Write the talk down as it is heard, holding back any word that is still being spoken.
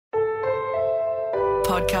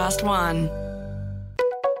Podcast One.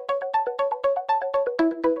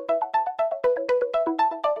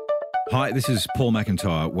 Hi, this is Paul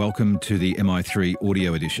McIntyre. Welcome to the MI3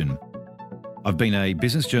 Audio Edition. I've been a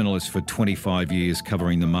business journalist for 25 years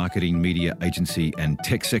covering the marketing, media, agency and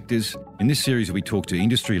tech sectors. In this series, we talk to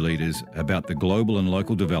industry leaders about the global and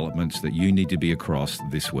local developments that you need to be across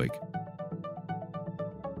this week.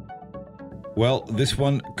 Well, this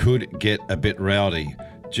one could get a bit rowdy.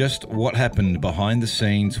 Just what happened behind the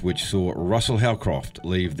scenes which saw Russel Howcroft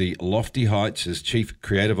leave the lofty heights as Chief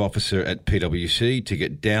Creative Officer at PwC to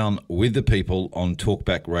get down with the people on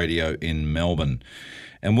Talkback Radio in Melbourne.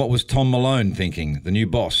 And what was Tom Malone thinking, the new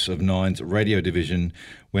boss of Nine's radio division,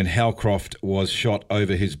 when Howcroft was shot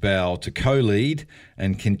over his bow to co-lead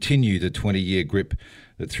and continue the 20-year grip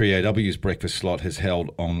that 3AW's breakfast slot has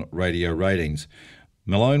held on radio ratings?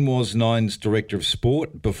 Malone was Nine's Director of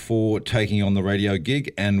Sport before taking on the radio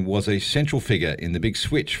gig and was a central figure in the big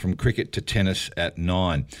switch from cricket to tennis at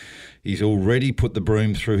Nine. He's already put the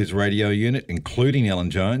broom through his radio unit, including Ellen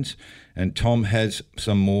Jones, and Tom has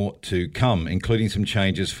some more to come, including some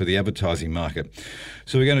changes for the advertising market.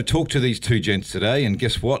 So we're going to talk to these two gents today, and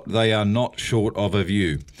guess what? They are not short of a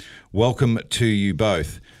view. Welcome to you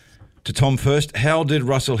both. To Tom first, how did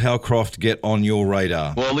Russel Howcroft get on your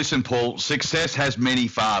radar? Well, listen, Paul, success has many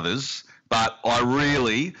fathers, but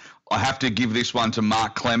I have to give this one to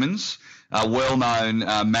Mark Clemens, a well-known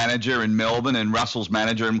manager in Melbourne and Russell's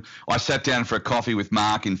manager. And I sat down for a coffee with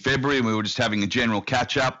Mark in February and we were just having a general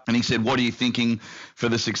catch-up. And he said, what are you thinking for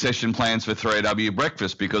the succession plans for 3AW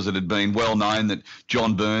Breakfast? Because it had been well known that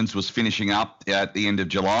John Burns was finishing up at the end of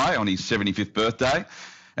July on his 75th birthday.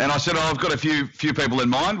 And I said, I've got a few people in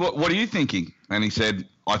mind. What are you thinking? And he said,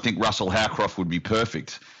 I think Russel Howcroft would be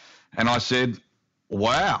perfect. And I said,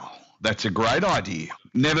 wow, that's a great idea.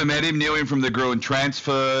 Never met him, knew him from the Gruen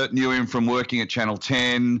transfer, knew him from working at Channel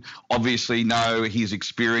 10, obviously know his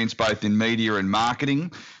experience both in media and marketing,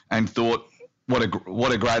 and thought, what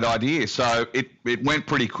a great idea. So it went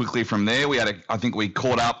pretty quickly from there. I think we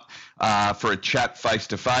caught up for a chat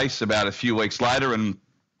face-to-face about a few weeks later and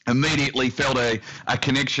immediately felt a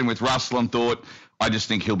connection with Russell and thought, I just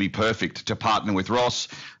think he'll be perfect to partner with Ross.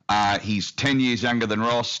 He's 10 years younger than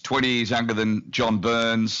Ross, 20 years younger than John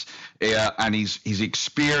Burns, and his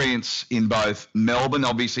experience in both Melbourne,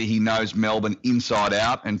 obviously he knows Melbourne inside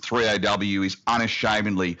out, and 3AW is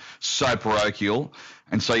unashamedly so parochial.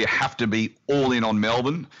 And so you have to be all in on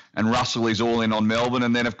Melbourne, and Russell is all in on Melbourne.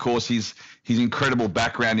 And then, of course, his incredible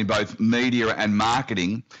background in both media and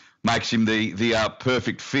marketing makes him the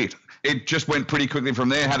perfect fit. It just went pretty quickly from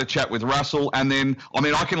there, had a chat with Russell, and then,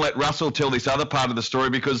 I can let Russell tell this other part of the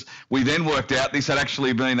story because we then worked out this had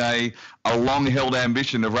actually been a long-held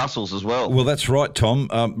ambition of Russell's as well. Well, that's right, Tom.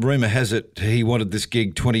 Rumour has it he wanted this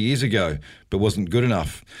gig 20 years ago, but wasn't good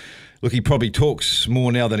enough. Look, he probably talks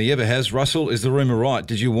more now than he ever has. Russell, is the rumour right?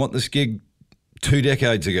 Did you want this gig 2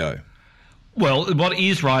 decades ago? Well, what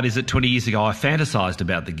is right is that 20 years ago I fantasised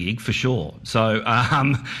about the gig for sure. So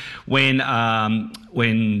when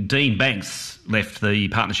Dean Banks left the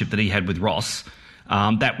partnership that he had with Ross,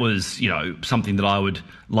 that was something that I would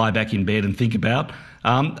lie back in bed and think about.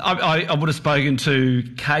 I would have spoken to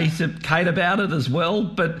Kate about it as well,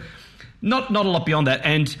 but not a lot beyond that.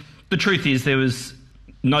 And the truth is there was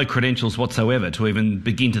no credentials whatsoever to even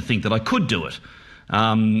begin to think that I could do it.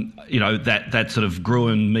 That sort of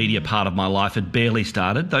Gruen media part of my life had barely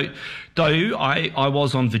started, though I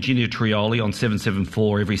was on Virginia Trioli on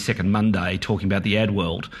 774 every second Monday talking about the ad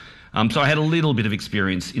world. So I had a little bit of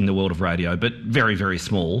experience in the world of radio, but very, very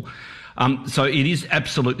small. So it is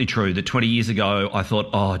absolutely true that 20 years ago I thought,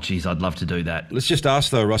 oh, geez, I'd love to do that. Let's just ask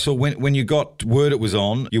though, Russell, when you got word it was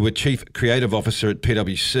on, you were Chief Creative Officer at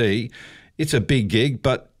PwC. It's a big gig,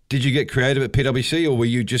 but did you get creative at PwC or were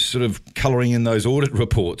you just sort of colouring in those audit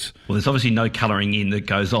reports? Well, there's obviously no colouring in that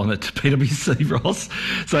goes on at PwC, Ross.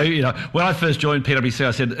 So, when I first joined PwC,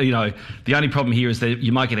 I said, the only problem here is that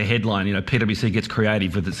you might get a headline, PwC gets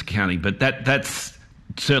creative with its accounting, but that's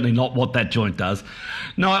certainly not what that joint does.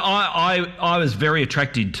 No, I was very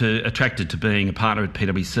attracted to being a partner at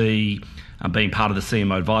PwC, being part of the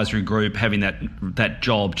CMO advisory group, having that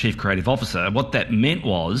job, Chief Creative Officer. What that meant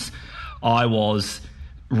was I was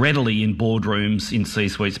readily in boardrooms, in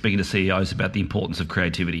C-suites, speaking to CEOs about the importance of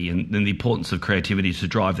creativity and the importance of creativity to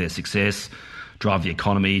drive their success, drive the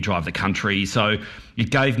economy, drive the country. So it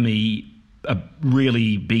gave me a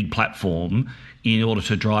really big platform in order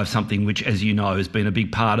to drive something which, as you know, has been a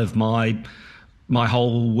big part of my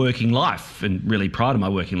whole working life and really prior to my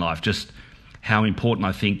working life, just how important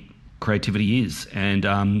I think creativity is. And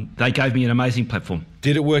they gave me an amazing platform.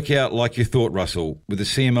 Did it work out like you thought, Russell? With the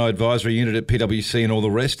CMO advisory unit at PwC and all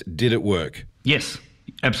the rest, did it work? Yes,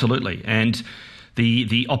 absolutely. And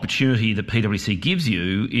the opportunity that PwC gives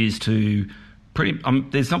you is to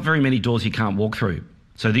there's not very many doors you can't walk through.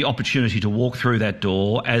 So the opportunity to walk through that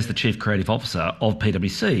door as the Chief Creative Officer of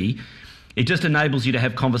PwC, it just enables you to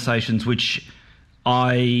have conversations which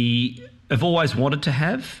I have always wanted to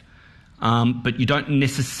have, but you don't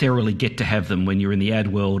necessarily get to have them when you're in the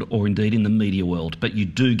ad world or indeed in the media world, but you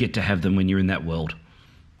do get to have them when you're in that world.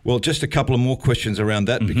 Well, just a couple of more questions around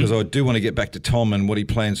that, because I do want to get back to Tom and what he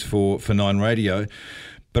plans for Nine Radio.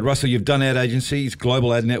 But Russell, you've done ad agencies,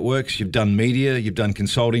 global ad networks, you've done media, you've done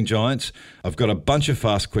consulting giants. I've got a bunch of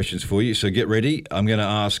fast questions for you, so get ready. I'm going to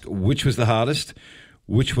ask, which was the hardest,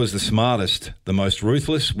 which was the smartest, the most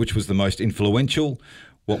ruthless, which was the most influential,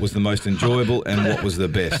 what was the most enjoyable, and what was the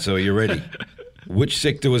best? So are you ready? Which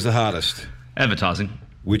sector was the hardest? Advertising.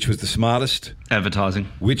 Which was the smartest? Advertising.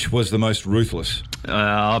 Which was the most ruthless?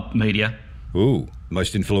 Media. Ooh.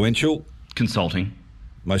 Most influential? Consulting.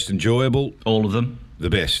 Most enjoyable? All of them. The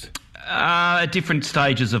best? At different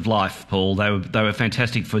stages of life, Paul. They were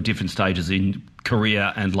fantastic for different stages in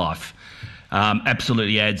career and life.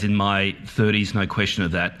 Absolutely ads in my 30s, no question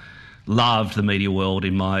of that. Loved the media world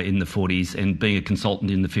in the 40s, and being a consultant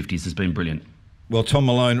in the 50s has been brilliant. Well, Tom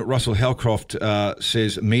Malone, Russel Howcroft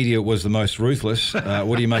says media was the most ruthless.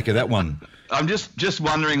 What do you make of that one? I'm just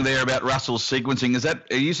wondering there about Russell's sequencing.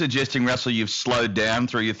 Are you suggesting, Russell, you've slowed down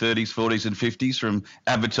through your 30s, 40s and 50s from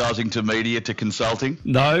advertising to media to consulting?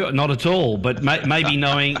 No, not at all. But maybe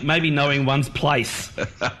knowing one's place,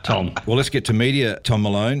 Tom. Well, let's get to media, Tom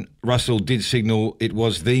Malone. Russell did signal it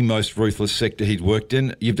was the most ruthless sector he'd worked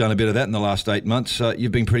in. You've done a bit of that in the last 8 months.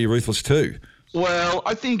 You've been pretty ruthless too. Well,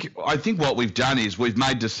 I think what we've done is we've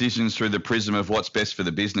made decisions through the prism of what's best for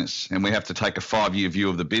the business, and we have to take a 5-year view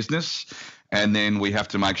of the business, and then we have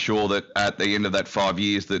to make sure that at the end of that 5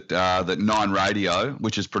 years that Nine Radio,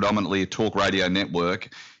 which is predominantly a talk radio network,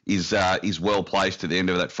 is well placed at the end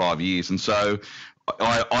of that 5 years. And so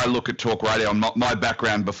I look at talk radio. My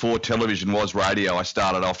background before television was radio. I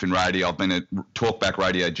started off in radio. I've been a talkback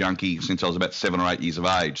radio junkie since I was about 7 or 8 years of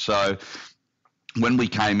age. So when we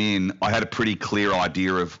came in, I had a pretty clear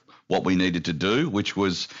idea of what we needed to do, which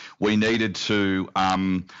was we needed to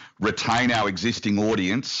retain our existing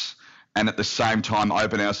audience and at the same time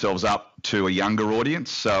open ourselves up to a younger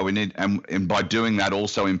audience. So we need, and by doing that,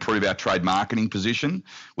 also improve our trade marketing position,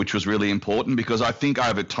 which was really important, because I think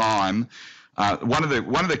over time, one of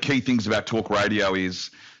the key things about talk radio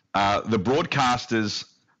is the broadcasters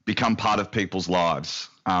become part of people's lives.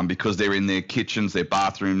 Because they're in their kitchens, their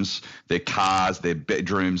bathrooms, their cars, their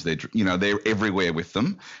bedrooms, they're everywhere with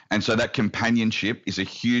them. And so that companionship is a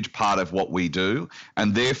huge part of what we do.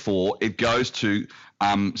 And therefore, it goes to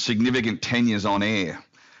significant tenures on air.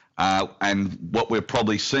 And what we're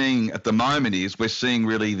probably seeing at the moment is we're seeing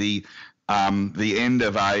really the end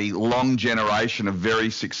of a long generation of very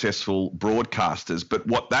successful broadcasters. But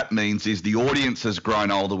what that means is the audience has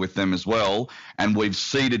grown older with them as well, and we've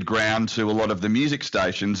ceded ground to a lot of the music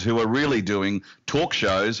stations who are really doing talk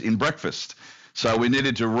shows in breakfast. So we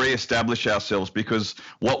needed to re-establish ourselves, because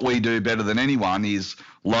what we do better than anyone is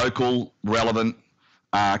local, relevant,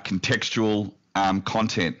 contextual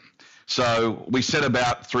content. So we set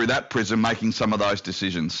about, through that prism, making some of those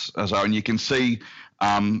decisions. And you can see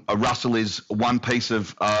Russell is one piece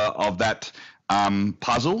of that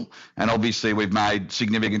puzzle, and obviously we've made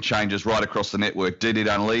significant changes right across the network. Didi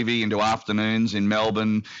Dunleavy into afternoons in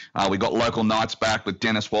Melbourne. We got local nights back with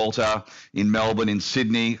Dennis Walter in Melbourne. In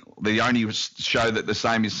Sydney, the only show that the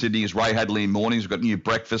same as Sydney is Ray Hadley in mornings. We've got new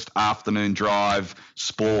breakfast, afternoon drive,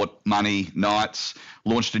 sport, money, nights.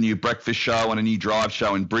 Launched a new breakfast show and a new drive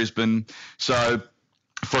show in Brisbane. So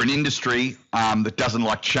for an industry that doesn't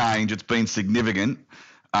like change, it's been significant.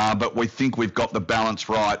 But we think we've got the balance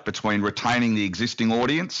right between retaining the existing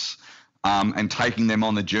audience and taking them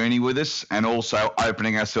on the journey with us, and also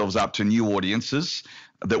opening ourselves up to new audiences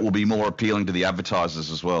that will be more appealing to the advertisers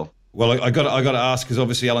as well. Well, I got to ask, because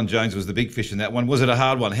obviously Alan Jones was the big fish in that one. Was it a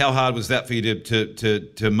hard one? How hard was that for you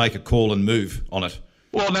to make a call and move on it?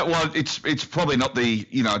 Well, it's probably not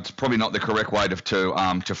the correct way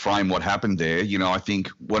to frame what happened there. I think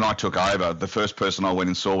when I took over, the first person I went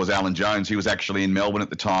and saw was Alan Jones. He was actually in Melbourne at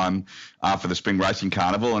the time for the Spring Racing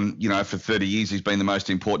Carnival, and for 30 years he's been the most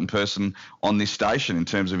important person on this station in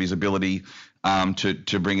terms of his ability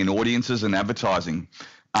to bring in audiences and advertising.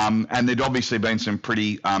 And there'd obviously been some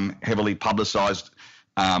pretty heavily publicised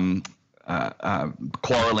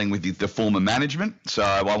quarrelling with the former management. So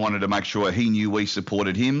I wanted to make sure he knew we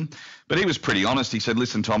supported him. But he was pretty honest. He said,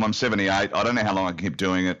 listen, Tom, I'm 78. I don't know how long I can keep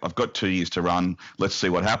doing it. I've got 2 years to run. Let's see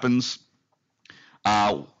what happens.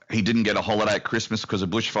 He didn't get a holiday at Christmas because of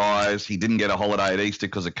bushfires. He didn't get a holiday at Easter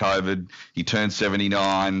because of COVID. He turned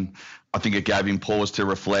 79. I think it gave him pause to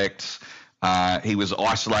reflect. He was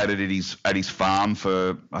isolated at his farm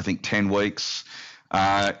for, I think, 10 weeks.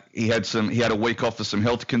 He had a week off for some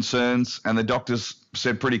health concerns, and the doctors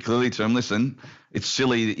said pretty clearly to him, listen, it's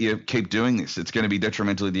silly that you keep doing this. It's going to be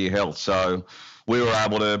detrimental to your health. So we were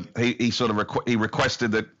able to, he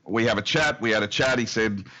requested that we have a chat. We had a chat. He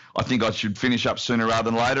said, I think I should finish up sooner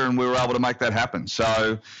rather than later. And we were able to make that happen.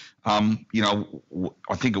 So, I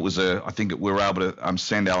think we were able to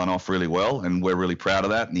send Alan off really well, and we're really proud of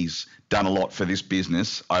that. And he's done a lot for this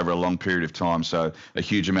business over a long period of time. So a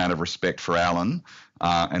huge amount of respect for Alan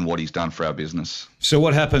and what he's done for our business. So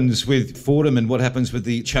what happens with Fordham and what happens with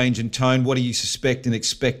the change in tone? What do you suspect and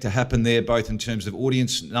expect to happen there, both in terms of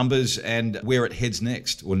audience numbers and where it heads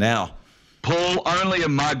next or now? Paul, only a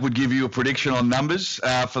mug would give you a prediction on numbers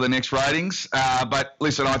for the next ratings. But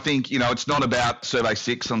listen, I think, it's not about Survey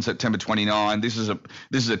 6 on September 29. This is a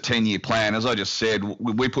 10-year plan. As I just said,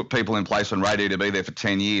 we put people in place on radio to be there for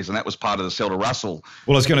 10 years, and that was part of the sell to Russell.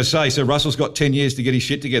 Well, I was going to say, so Russell's got 10 years to get his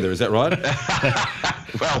shit together. Is that right?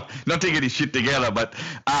 Well, not to get his shit together, but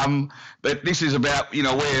this is about,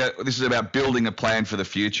 this is about building a plan for the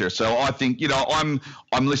future. So I think, I'm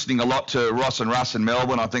listening a lot to Ross and Russ in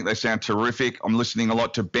Melbourne. I think they sound terrific. I'm listening a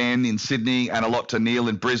lot to Ben in Sydney and a lot to Neil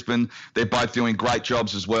in Brisbane. They're both doing great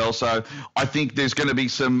jobs as well. So I think there's going to be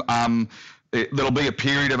some there'll be a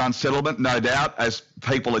period of unsettlement, no doubt, as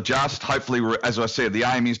people adjust. Hopefully, as I said, the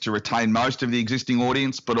aim is to retain most of the existing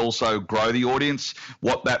audience, but also grow the audience.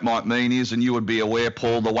 What that might mean is, and you would be aware,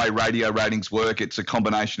 Paul, the way radio ratings work, it's a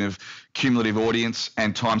combination of cumulative audience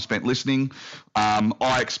and time spent listening.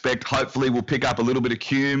 I expect, hopefully, we'll pick up a little bit of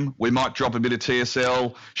cum. We might drop a bit of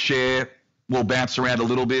TSL. Share will bounce around a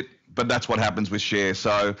little bit, but that's what happens with share.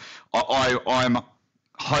 So I'm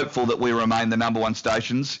hopeful that we remain the number one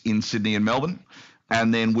stations in Sydney and Melbourne,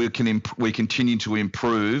 and then we continue to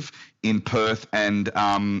improve in Perth and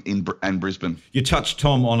Brisbane. You touched,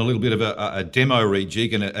 Tom, on a little bit of a demo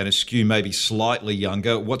rejig and a skew maybe slightly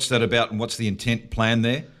younger. What's that about, and what's the intent plan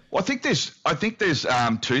there? Well, I think there's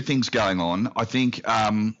two things going on. I think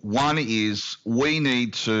one is we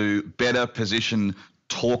need to better position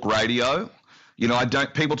talk radio.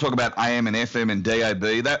 People talk about AM and FM and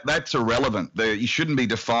DAB. That's irrelevant. You shouldn't be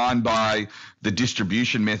defined by the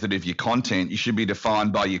distribution method of your content. You should be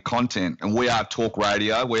defined by your content. And we are talk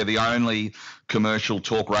radio. We're the only commercial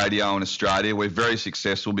talk radio in Australia. We're very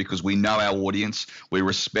successful because we know our audience. We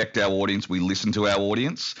respect our audience. We listen to our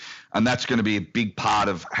audience. And that's going to be a big part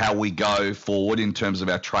of how we go forward in terms of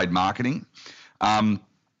our trade marketing.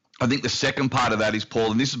 I think the second part of that is,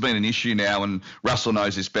 Paul, and this has been an issue now, and Russell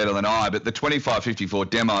knows this better than I, but the 25-54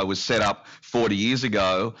 demo was set up 40 years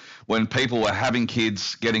ago when people were having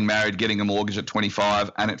kids, getting married, getting a mortgage at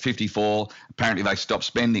 25, and at 54, apparently they stopped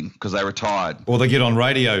spending because they retired. Or they get on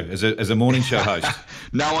radio as a morning show host.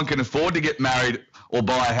 No one can afford to get married or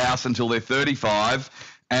buy a house until they're 35.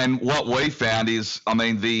 And what we found is,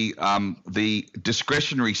 the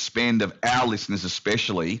discretionary spend of our listeners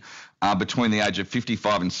especially between the age of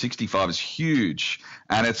 55 and 65 is huge.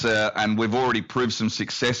 And and we've already proved some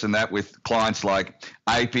success in that with clients like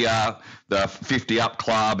APR, the 50 Up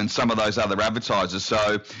Club, and some of those other advertisers.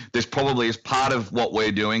 So there's probably, as part of what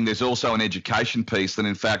we're doing, there's also an education piece that,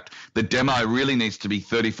 in fact, the demo really needs to be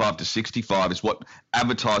 35 to 65 is what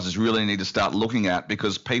advertisers really need to start looking at,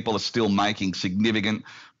 because people are still making significant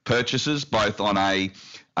purchases, both on a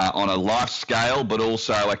life scale, but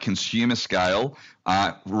also a consumer scale,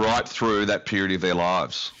 right through that period of their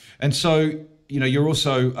lives. And so, you're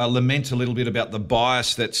also lament a little bit about the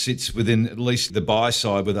bias that sits within at least the buy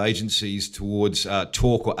side with agencies towards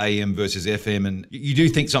talk or AM versus FM. And you do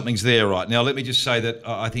think something's there, right? Now, let me just say that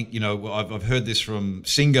I think, I've heard this from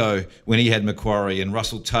Singo when he had Macquarie, and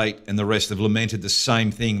Russell Tate and the rest have lamented the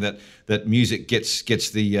same thing, that music gets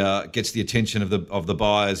the attention of the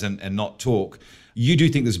buyers and not talk. You do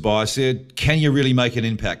think there's bias there. Can you really make an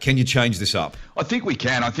impact? Can you change this up? I think we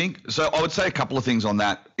can. So I would say a couple of things on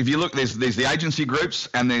that. If you look, there's the agency groups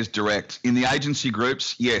and there's direct. In the agency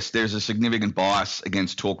groups, yes, there's a significant bias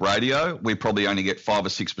against talk radio. We probably only get 5 or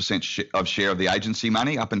 6% of share of the agency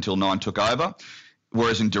money up until Nine took over.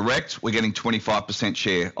 Whereas in direct, we're getting 25%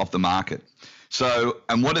 share of the market. So,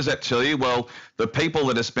 and what does that tell you? Well, the people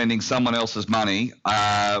that are spending someone else's money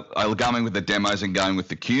are going with the demos and going with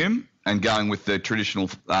the cum and going with the traditional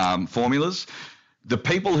formulas. The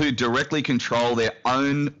people who directly control their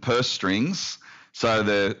own purse strings, so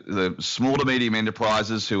the small to medium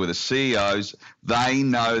enterprises who are the CEOs, they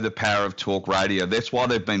know the power of talk radio. That's why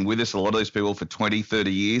they've been with us, a lot of these people, for 20,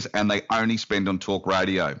 30 years, and they only spend on talk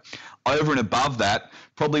radio. Over and above that,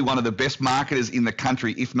 probably one of the best marketers in the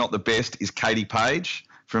country, if not the best, is Katie Page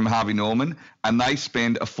from Harvey Norman, and they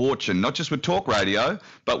spend a fortune, not just with talk radio,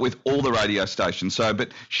 but with all the radio stations.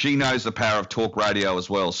 But she knows the power of talk radio as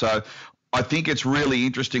well. So I think it's really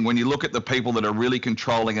interesting when you look at the people that are really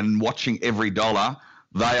controlling and watching every dollar,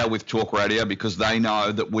 they are with talk radio because they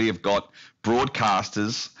know that we have got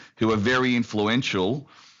broadcasters who are very influential,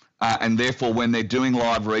 and therefore when they're doing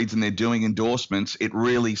live reads and they're doing endorsements, it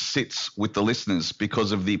really sits with the listeners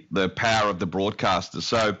because of the power of the broadcasters.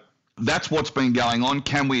 So that's what's been going on.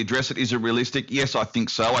 Can we address it? Is it realistic? Yes, I think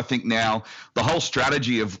so. I think now the whole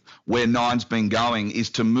strategy of where Nine's been going is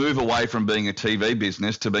to move away from being a TV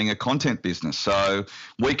business to being a content business. So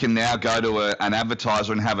we can now go to an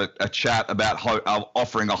advertiser and have a chat about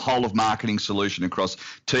offering a whole of marketing solution across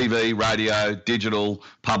TV, radio, digital,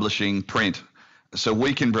 publishing, print. So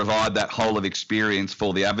we can provide that whole of experience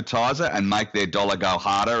for the advertiser and make their dollar go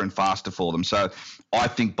harder and faster for them. So I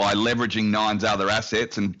think by leveraging Nine's other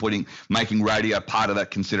assets and making radio part of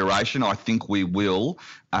that consideration, I think we will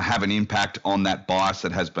have an impact on that bias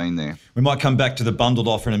that has been there. We might come back to the bundled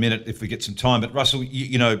offer in a minute if we get some time. But Russell,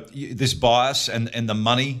 this bias and the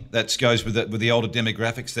money that goes with the older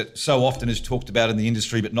demographics that so often is talked about in the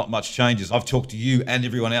industry, but not much changes. I've talked to you and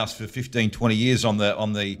everyone else for 15, 20 years on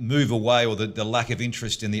the move away or the lack of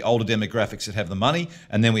interest in the older demographics that have the money.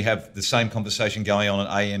 And then we have the same conversation going on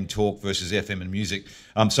AM talk versus FM and music.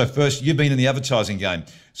 So first, you've been in the advertising game.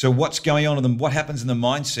 So what's going on in them? What happens in the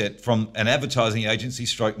mindset from an advertising agency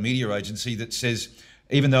stroke media agency that says,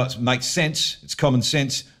 even though it makes sense, it's common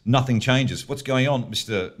sense, nothing changes? What's going on,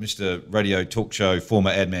 Mr. Radio Talk Show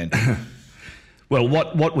former ad man? Well,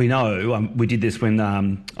 what we know, we did this when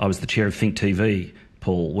I was the chair of Think TV,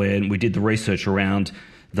 Paul, when we did the research around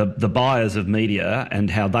the buyers of media and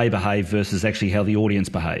how they behave versus actually how the audience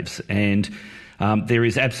behaves. And there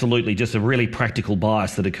is absolutely just a really practical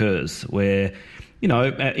bias that occurs where,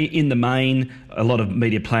 in the main, a lot of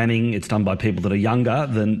media planning, it's done by people that are younger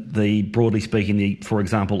than broadly speaking, for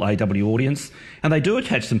example, AW audience. And they do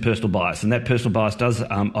attach some personal bias, and that personal bias does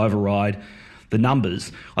override the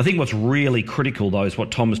numbers. I think what's really critical, though, is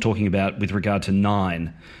what Tom was talking about with regard to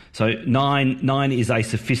Nine. So Nine is a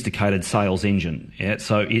sophisticated sales engine. Yeah?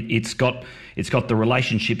 So it's got the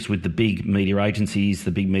relationships with the big media agencies,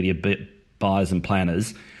 the big media buyers and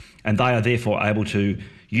planners, and they are therefore able to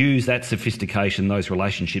use that sophistication, those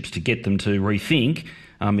relationships, to get them to rethink,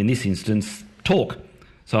 in this instance, talk.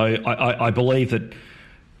 So I believe that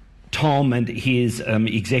Tom and his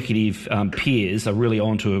executive peers are really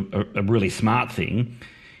onto a really smart thing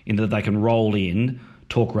in that they can roll in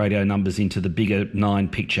talk radio numbers into the bigger Nine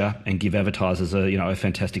picture and give advertisers a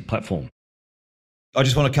fantastic platform. I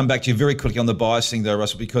just want to come back to you very quickly on the bias thing though,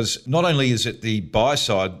 Russell, because not only is it the buy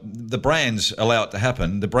side, the brands allow it to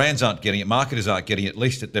happen. The brands aren't getting it, marketers aren't getting it, at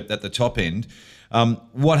least at the top end.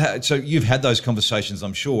 So you've had those conversations,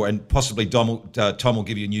 I'm sure, and possibly Tom will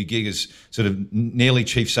give you a new gig as sort of nearly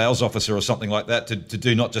chief sales officer or something like that to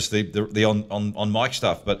do not just the on mic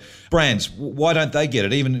stuff, but brands. Why don't they get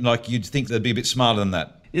it? Even like you'd think they'd be a bit smarter than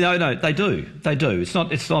that. No, they do. It's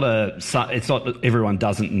not everyone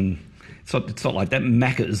doesn't. And it's not like that.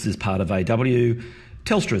 Macca's is part of AW.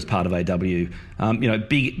 Telstra is part of AW.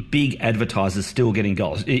 Big advertisers still getting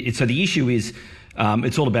goals. So the issue is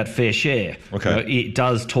it's all about fair share. Okay.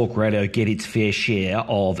 Does talk radio get its fair share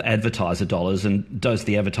of advertiser dollars, and does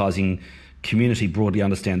the advertising community broadly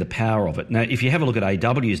understand the power of it? Now, if you have a look at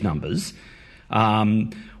AW's numbers,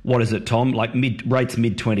 what is it, Tom? Like rates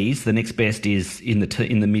mid-20s. The next best is in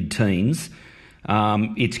the mid-teens.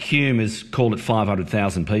 Its cum is called at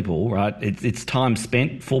 500,000 people, right? It's time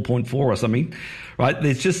spent 4.4 or something, right?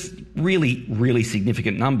 There's just really, really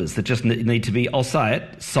significant numbers that just need to be, I'll say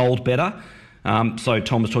it, sold better. So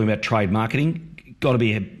Tom was talking about trade marketing. Got to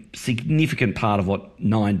be a significant part of what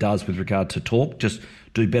Nine does with regard to talk, just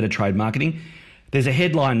do better trade marketing. There's a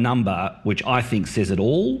headline number which I think says it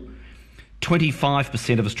all.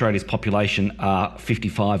 25% of Australia's population are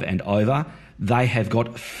 55 and over. They have got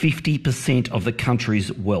 50% of the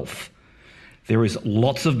country's wealth. There is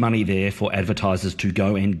lots of money there for advertisers to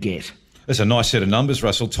go and get. That's a nice set of numbers,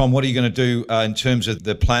 Russell. Tom, what are you going to do in terms of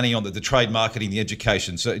the planning on the trade marketing, the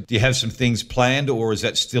education? So do you have some things planned, or is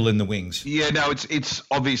that still in the wings? Yeah, no, it's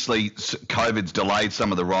obviously COVID's delayed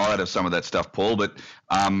some of the rollout of some of that stuff, Paul, but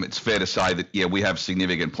it's fair to say that, yeah, we have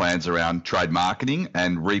significant plans around trade marketing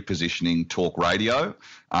and repositioning talk radio.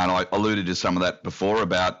 And I alluded to some of that before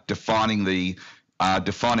about defining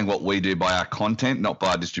what we do by our content, not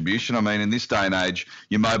by our distribution. I mean, in this day and age,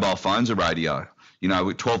 your mobile phones are radio.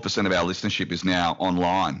 12% of our listenership is now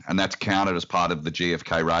online, and that's counted as part of the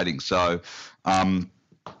GfK rating. So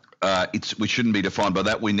we shouldn't be defined by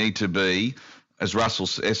that. We need to be, as Russell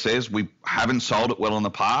says, we haven't sold it well in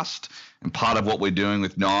the past. And part of what we're doing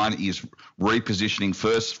with Nine is repositioning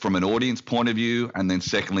first from an audience point of view, and then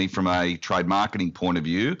secondly from a trade marketing point of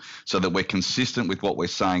view, so that we're consistent with what we're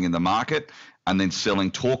saying in the market, and then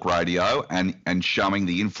selling talk radio and showing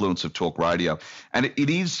the influence of talk radio. And it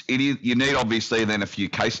is you need obviously then a few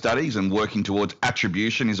case studies, and working towards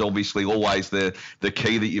attribution is obviously always the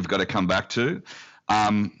key that you've got to come back to.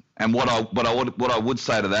 And what I would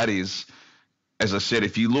say to that is, as I said,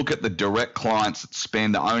 if you look at the direct clients that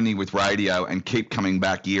spend only with radio and keep coming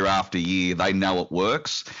back year after year, they know it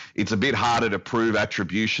works. It's a bit harder to prove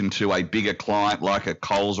attribution to a bigger client like a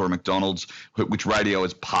Coles or a McDonald's, which radio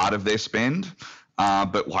is part of their spend.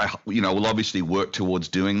 But we'll obviously work towards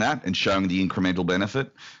doing that and showing the incremental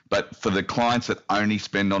benefit. But for the clients that only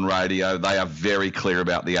spend on radio, they are very clear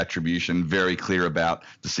about the attribution, very clear about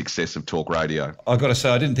the success of talk radio. I've got to say,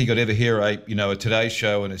 I didn't think I'd ever hear a Today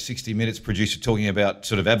Show and a 60 Minutes producer talking about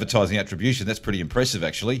sort of advertising attribution. That's pretty impressive,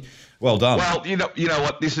 actually. Well done. Well, you know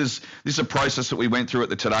what? This is a process that we went through at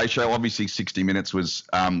the Today Show. Obviously, 60 Minutes was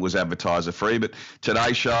advertiser free, but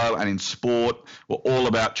Today Show and in sport were all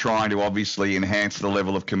about trying to obviously enhance the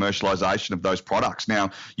level of commercialisation of those products. Now,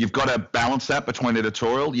 you've got to balance that between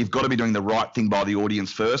editorial. You've got to be doing the right thing by the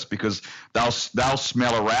audience first, because they'll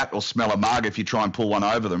smell a rat or smell a mug if you try and pull one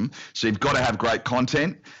over them. So you've got to have great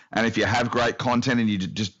content, and if you have great content and you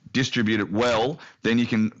just distribute it well, then you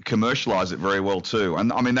can commercialise it very well too.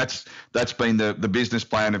 And I mean, that's been the business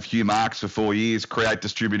plan of Hugh Marks for 4 years: create,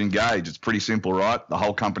 distribute, engage. It's pretty simple, right? The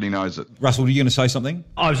whole company knows it. Russell, are you going to say something?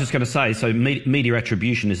 I was just going to say, so media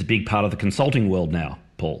attribution is a big part of the consulting world now,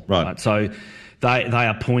 Paul. Right. So they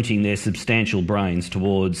are pointing their substantial brains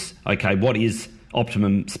towards, okay, what is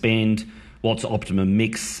optimum spend? What's optimum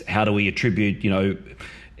mix? How do we attribute,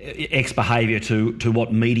 X behaviour to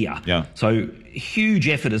what media? Yeah. So huge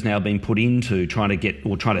effort has now been put into trying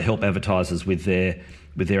to help advertisers with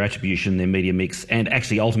their attribution, their media mix, and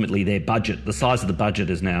actually ultimately their budget. The size of the budget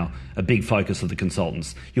is now a big focus of the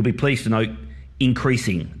consultants. You'll be pleased to know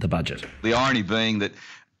increasing the budget. The irony being that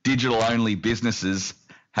digital-only businesses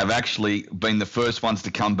have actually been the first ones to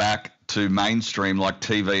come back to mainstream like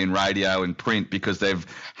TV and radio and print, because they've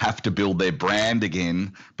have to build their brand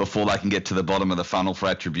again before they can get to the bottom of the funnel for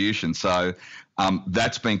attribution. So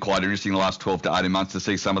that's been quite interesting the last 12 to 18 months to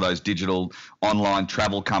see some of those digital online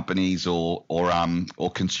travel companies or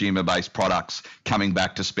consumer-based products coming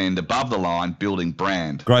back to spend above the line building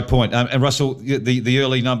brand. Great point. And Russell, the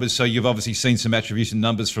early numbers, so you've obviously seen some attribution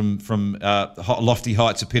numbers from lofty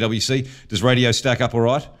heights at PwC. Does radio stack up all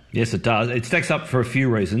right? Yes, it does. It stacks up for a few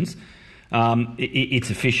reasons. It's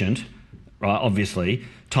efficient, right? Obviously.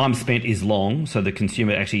 Time spent is long, so the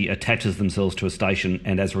consumer actually attaches themselves to a station,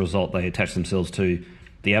 and as a result, they attach themselves to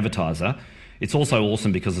the advertiser. It's also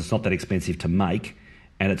awesome because it's not that expensive to make,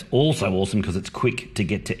 and it's also awesome because it's quick to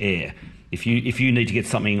get to air. If you need to get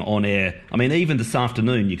something on air, I mean, even this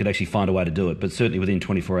afternoon, you could actually find a way to do it, but certainly within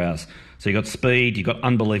 24 hours. So you've got speed, you've got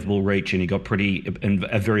unbelievable reach, and you've got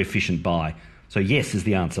a very efficient buy. So yes is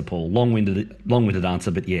the answer, Paul. Long-winded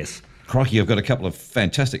answer, but yes. Crikey, I've got a couple of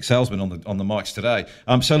fantastic salesmen on the mics today.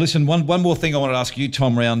 So listen, one more thing I wanted to ask you,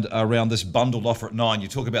 Tom, around this bundled offer at Nine. You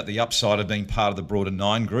talk about the upside of being part of the broader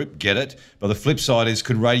Nine group, get it. But the flip side is,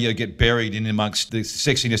 could radio get buried in amongst the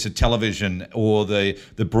sexiness of television or the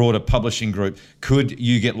broader publishing group? Could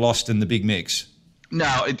you get lost in the big mix?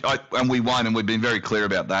 No, and we won't, and we've been very clear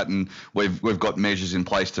about that, and we've got measures in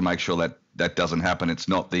place to make sure that doesn't happen. It's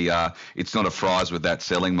not a fries with that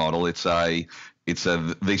selling model. This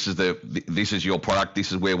is your product.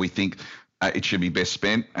 This is where we think it should be best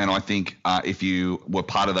spent. And I think if you were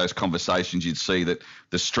part of those conversations, you'd see that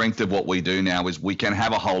the strength of what we do now is we can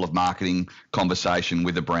have a whole of marketing conversation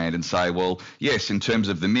with a brand and say, well, yes, in terms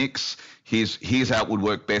of the mix, here's how it would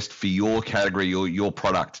work best for your category, your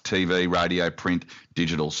product: TV, radio, print,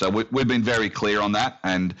 digital. So we've been very clear on that,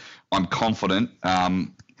 and I'm confident,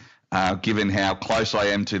 given how close I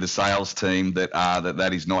am to the sales team, that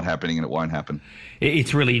is not happening and it won't happen.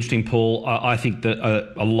 It's really interesting, Paul. I think that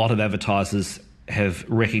a lot of advertisers have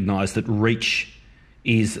recognised that reach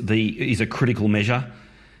is a critical measure.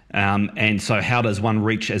 And so how does one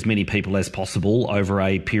reach as many people as possible over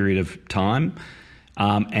a period of time?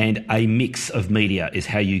 And a mix of media is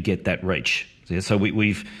how you get that reach. So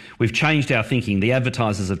we've changed our thinking. The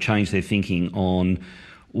advertisers have changed their thinking on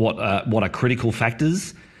what are critical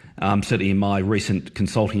factors. Certainly in my recent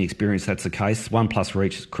consulting experience, that's the case. 1+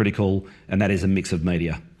 reach is critical, and that is a mix of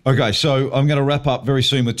media. Okay, so I'm going to wrap up very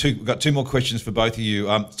soon with we've got two more questions for both of you.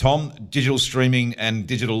 Tom, digital streaming and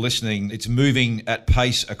digital listening, it's moving at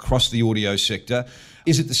pace across the audio sector.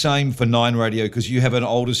 Is it the same for Nine Radio? Because you have an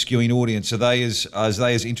older skewing audience. Are they as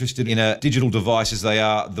interested in a digital device as they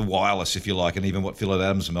are the wireless, if you like, and even what Phil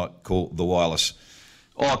Adams might call the wireless?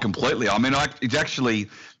 Oh, completely. I mean,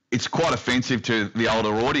 it's quite offensive to the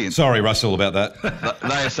older audience. Sorry, Russell, about that.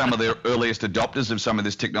 They are some of the earliest adopters of some of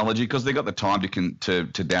this technology because they've got the time to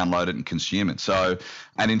download it and consume it. So,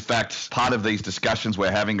 and in fact, part of these discussions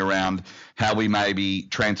we're having around how we may be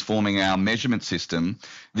transforming our measurement system,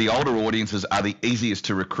 the older audiences are the easiest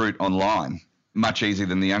to recruit online. Much easier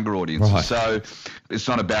than the younger audiences. Right. So it's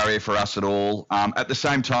not a barrier for us at all. At the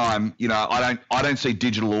same time, I don't see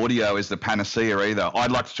digital audio as the panacea either.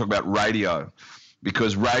 I'd like to talk about radio,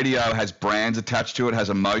 because radio has brands attached to it,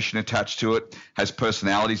 has emotion attached to it, has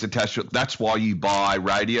personalities attached to it. That's why you buy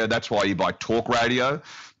radio. That's why you buy talk radio,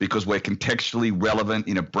 because we're contextually relevant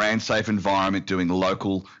in a brand safe environment doing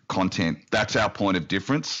local content. That's our point of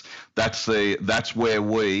difference. That's where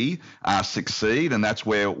we succeed, and that's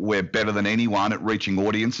where we're better than anyone at reaching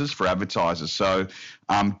audiences for advertisers. So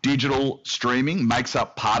digital streaming makes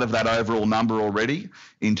up part of that overall number already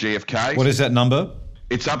in GfK. What is that number?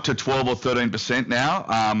 It's up to 12 or 13% now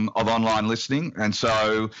of online listening. And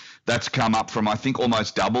so that's come up from, I think,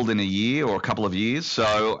 almost doubled in a year or a couple of years.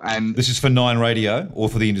 So, and this is for Nine Radio or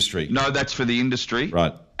for the industry? No, that's for the industry.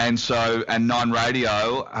 Right. And Nine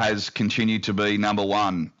Radio has continued to be number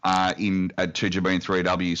one at 2GB and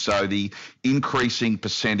 3W. So the increasing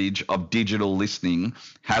percentage of digital listening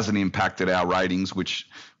hasn't impacted our ratings, which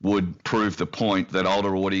would prove the point that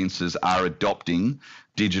older audiences are adopting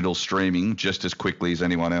digital streaming just as quickly as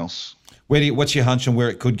anyone else. What's your hunch on where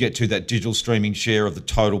it could get to, that digital streaming share of the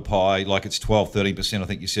total pie? Like it's 12, 13%, I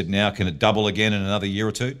think you said now. Can it double again in another year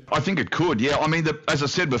or two? I think it could, yeah. I mean, as I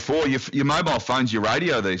said before, your mobile phone's your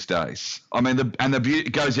radio these days. I mean, the beauty,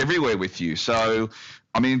 it goes everywhere with you. So,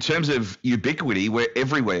 I mean, in terms of ubiquity, we're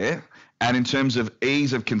everywhere. And in terms of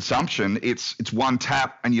ease of consumption, it's one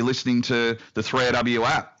tap and you're listening to the 3AW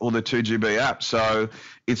app or the 2GB app. So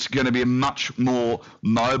it's going to be a much more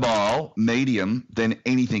mobile medium than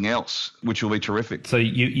anything else, which will be terrific. So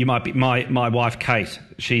you might be my wife Kate.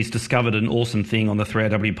 She's discovered an awesome thing on the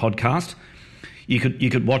 3AW podcast. You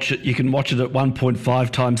could watch it. You can watch it at 1.5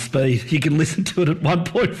 times speed. You can listen to it at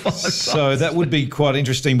 1.5 times. So that would be quite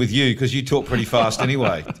interesting with you because you talk pretty fast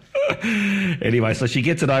anyway. Anyway, so she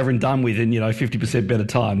gets it over and done with in 50% better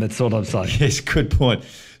time. That's what I'm saying. Yes, good point.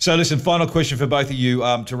 So listen, final question for both of you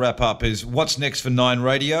to wrap up is what's next for Nine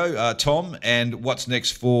Radio, Tom, and what's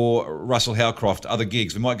next for Russel Howcroft, other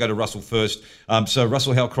gigs? We might go to Russell first. So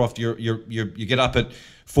Russel Howcroft, you get up at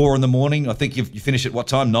 4 a.m. I think you finish at what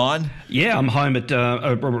time, 9? Yeah, I'm home at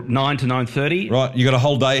 9 to 9:30. Right, you got a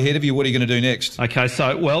whole day ahead of you. What are you going to do next? Okay,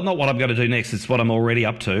 so, not what I'm going to do next. It's what I'm already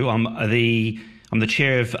up to. I'm the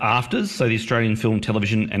chair of AFTRS, so the Australian Film,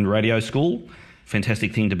 Television and Radio School.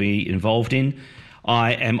 Fantastic thing to be involved in.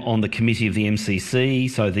 I am on the committee of the MCC,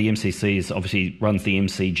 so the MCC obviously runs the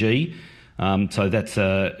MCG. So that's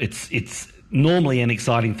it's normally an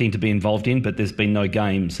exciting thing to be involved in, but there's been no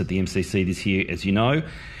games at the MCC this year, as you know.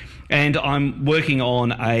 And I'm working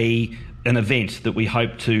on an event that we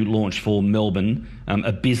hope to launch for Melbourne,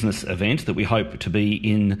 a business event that we hope to be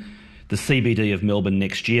in the CBD of Melbourne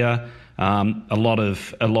next year. A lot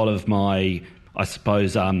of my, I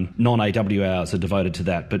suppose, non-AW hours are devoted to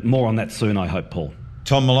that, but more on that soon, I hope, Paul.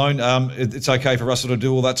 Tom Malone, it's okay for Russell to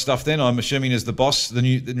do all that stuff then, I'm assuming, as the boss,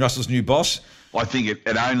 Russell's new boss? I think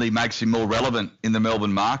it only makes him more relevant in the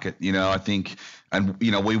Melbourne market. I think, and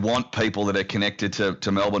we want people that are connected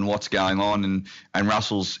to Melbourne, what's going on, and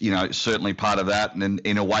Russell's certainly part of that, and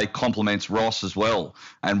in a way complements Ross as well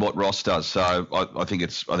and what Ross does. So I think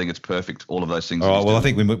it's perfect. All of those things. All right. Well, I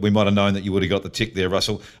think we might have known that you would have got the tick there,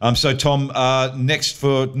 Russell. So Tom, next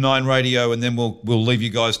for Nine Radio, and then we'll leave you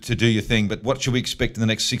guys to do your thing. But what should we expect in the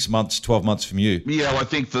next 6 months, 12 months from you? Yeah, well, I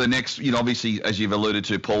think for the next, obviously as you've alluded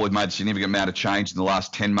to, Paul, we've made a significant amount of change in the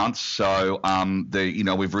last 10 months. So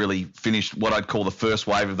we've really finished what I'd call the first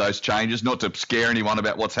wave of those changes, not to scare anyone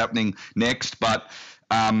about what's happening next, but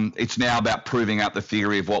it's now about proving out the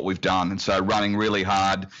theory of what we've done. And so running really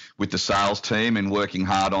hard with the sales team and working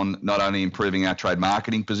hard on not only improving our trade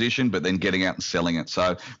marketing position, but then getting out and selling it.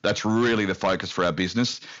 So that's really the focus for our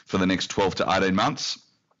business for the next 12 to 18 months.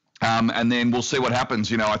 And then we'll see what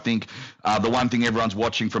happens. I think the one thing everyone's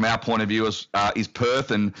watching from our point of view is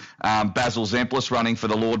Perth and Basil Zemplis running for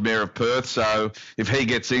the Lord Mayor of Perth. So if he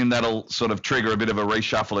gets in, that'll sort of trigger a bit of a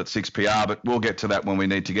reshuffle at 6PR, but we'll get to that when we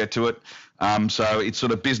need to get to it. So it's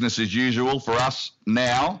sort of business as usual for us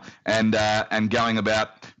now and going about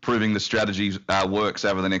proving the strategy works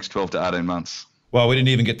over the next 12 to 18 months. Well, we didn't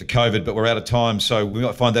even get to COVID, but we're out of time, so we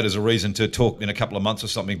might find that as a reason to talk in a couple of months or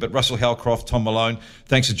something. But Russel Howcroft, Tom Malone,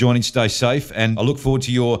 thanks for joining. Stay safe, and I look forward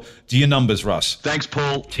to your numbers, Russ. Thanks,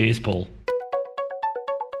 Paul. Cheers, Paul.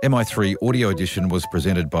 MI3 Audio Edition was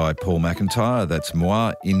presented by Paul McIntyre, that's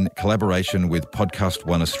moi, in collaboration with Podcast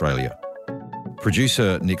One Australia.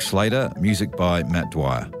 Producer Nick Slater, music by Matt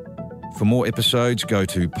Dwyer. For more episodes, go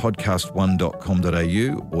to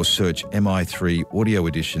podcastone.com.au or search MI3 Audio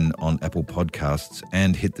Edition on Apple Podcasts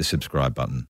and hit the subscribe button.